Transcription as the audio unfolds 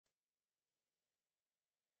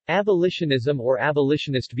Abolitionism or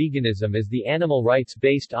abolitionist veganism is the animal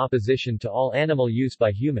rights-based opposition to all animal use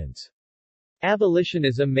by humans.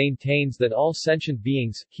 Abolitionism maintains that all sentient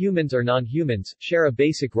beings, humans or non-humans, share a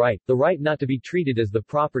basic right, the right not to be treated as the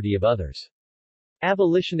property of others.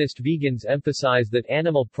 Abolitionist vegans emphasize that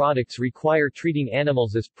animal products require treating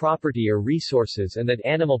animals as property or resources and that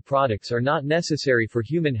animal products are not necessary for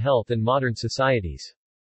human health in modern societies.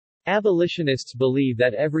 Abolitionists believe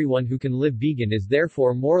that everyone who can live vegan is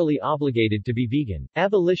therefore morally obligated to be vegan.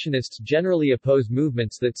 Abolitionists generally oppose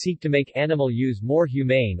movements that seek to make animal use more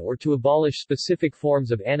humane or to abolish specific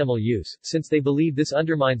forms of animal use, since they believe this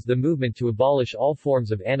undermines the movement to abolish all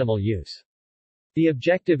forms of animal use. The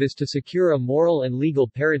objective is to secure a moral and legal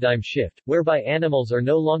paradigm shift, whereby animals are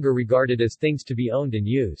no longer regarded as things to be owned and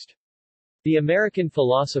used. The American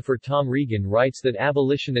philosopher Tom Regan writes that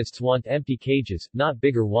abolitionists want empty cages, not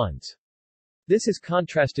bigger ones. This is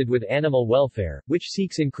contrasted with animal welfare, which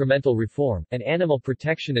seeks incremental reform, and animal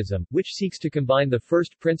protectionism, which seeks to combine the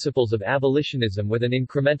first principles of abolitionism with an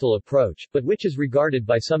incremental approach, but which is regarded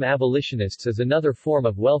by some abolitionists as another form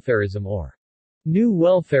of welfarism or new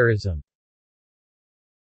welfarism.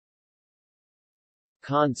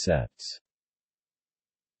 Concepts.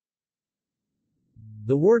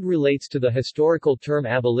 The word relates to the historical term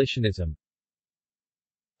abolitionism,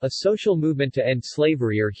 a social movement to end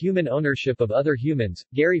slavery or human ownership of other humans.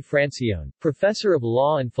 Gary Francione, professor of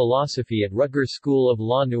law and philosophy at Rutgers School of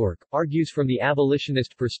Law Newark, argues from the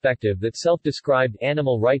abolitionist perspective that self-described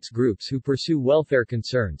animal rights groups who pursue welfare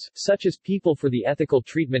concerns, such as People for the Ethical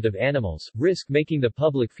Treatment of Animals, risk making the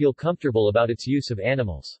public feel comfortable about its use of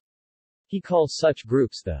animals. He calls such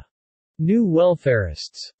groups the new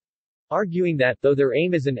welfarists, arguing that, though their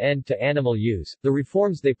aim is an end to animal use, the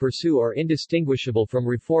reforms they pursue are indistinguishable from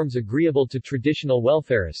reforms agreeable to traditional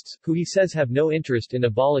welfarists, who he says have no interest in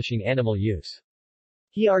abolishing animal use.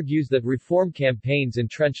 He argues that reform campaigns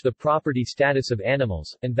entrench the property status of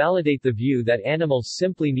animals, and validate the view that animals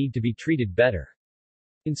simply need to be treated better.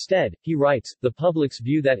 Instead, he writes, the public's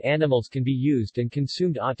view that animals can be used and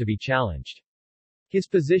consumed ought to be challenged. His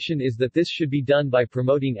position is that this should be done by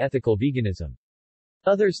promoting ethical veganism.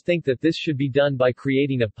 Others think that this should be done by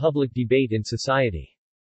creating a public debate in society.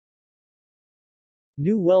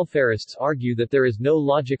 New welfarists argue that there is no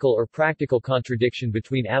logical or practical contradiction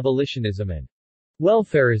between abolitionism and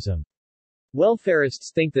welfarism.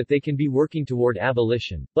 Welfarists think that they can be working toward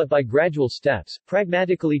abolition, but by gradual steps,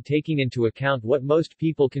 pragmatically taking into account what most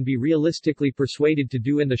people can be realistically persuaded to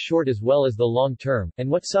do in the short as well as the long term, and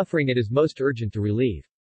what suffering it is most urgent to relieve.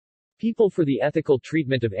 People for the Ethical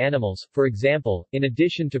Treatment of Animals, for example, in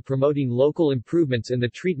addition to promoting local improvements in the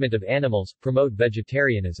treatment of animals, promote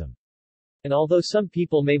vegetarianism. And although some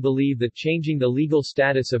people may believe that changing the legal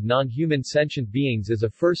status of non-human sentient beings is a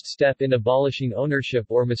first step in abolishing ownership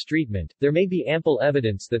or mistreatment, there may be ample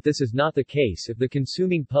evidence that this is not the case if the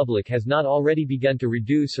consuming public has not already begun to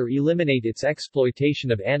reduce or eliminate its exploitation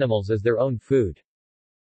of animals as their own food.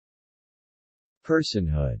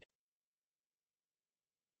 Personhood.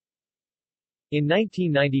 In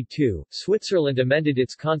 1992, Switzerland amended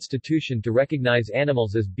its constitution to recognize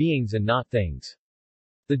animals as beings and not things.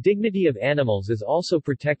 The dignity of animals is also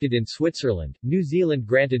protected in Switzerland. New Zealand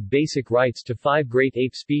granted basic rights to 5 great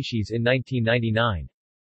ape species in 1999.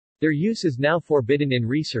 Their use is now forbidden in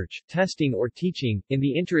research, testing or teaching. In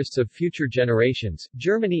the interests of future generations,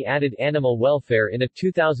 Germany added animal welfare in a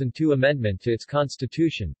 2002 amendment to its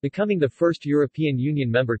constitution, becoming the first European Union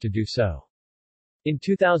member to do so. In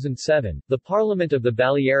 2007, the Parliament of the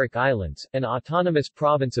Balearic Islands, an autonomous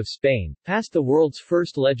province of Spain, passed the world's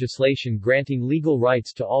first legislation granting legal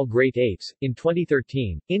rights to all great apes. In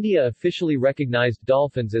 2013, India officially recognized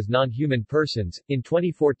dolphins as non-human persons. In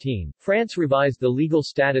 2014, France revised the legal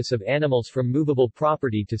status of animals from movable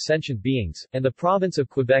property to sentient beings, and the province of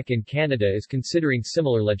Quebec in Canada is considering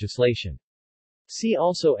similar legislation. See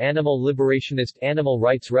also Animal liberationist animal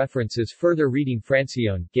rights references. Further reading.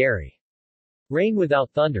 Francione, Gary. Rain Without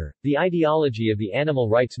Thunder, The Ideology of the Animal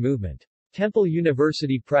Rights Movement. Temple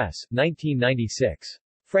University Press, 1996.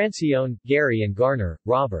 Francione, Gary and Garner,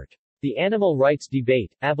 Robert. The Animal Rights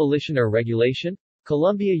Debate, Abolition or Regulation?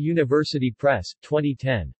 Columbia University Press,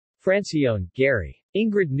 2010. Francione, Gary.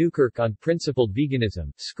 Ingrid Newkirk on Principled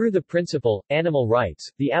Veganism, Screw the Principle, Animal Rights,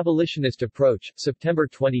 The Abolitionist Approach, September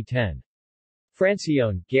 2010.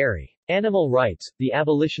 Francione, Gary. Animal Rights, The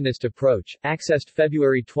Abolitionist Approach, accessed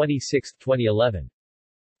February 26, 2011.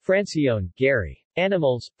 Francione, Gary.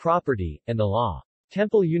 Animals, Property, and the Law.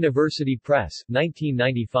 Temple University Press,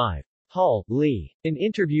 1995. Hall, Lee. An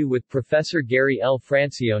interview with Professor Gary L.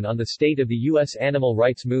 Francione on the state of the U.S. animal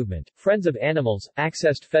rights movement, Friends of Animals,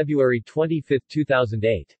 accessed February 25,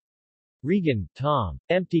 2008. Regan, Tom.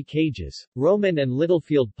 Empty Cages. Rowman and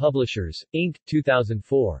Littlefield Publishers, Inc.,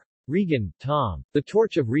 2004. Regan, Tom. The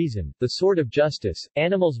Torch of Reason, The Sword of Justice,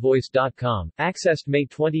 AnimalsVoice.com, accessed May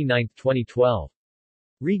 29, 2012.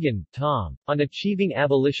 Regan, Tom. On Achieving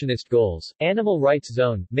Abolitionist Goals, Animal Rights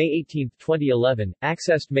Zone, May 18, 2011,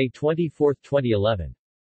 accessed May 24, 2011.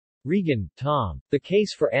 Regan, Tom. The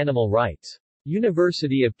Case for Animal Rights.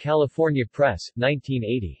 University of California Press,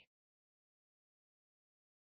 1980.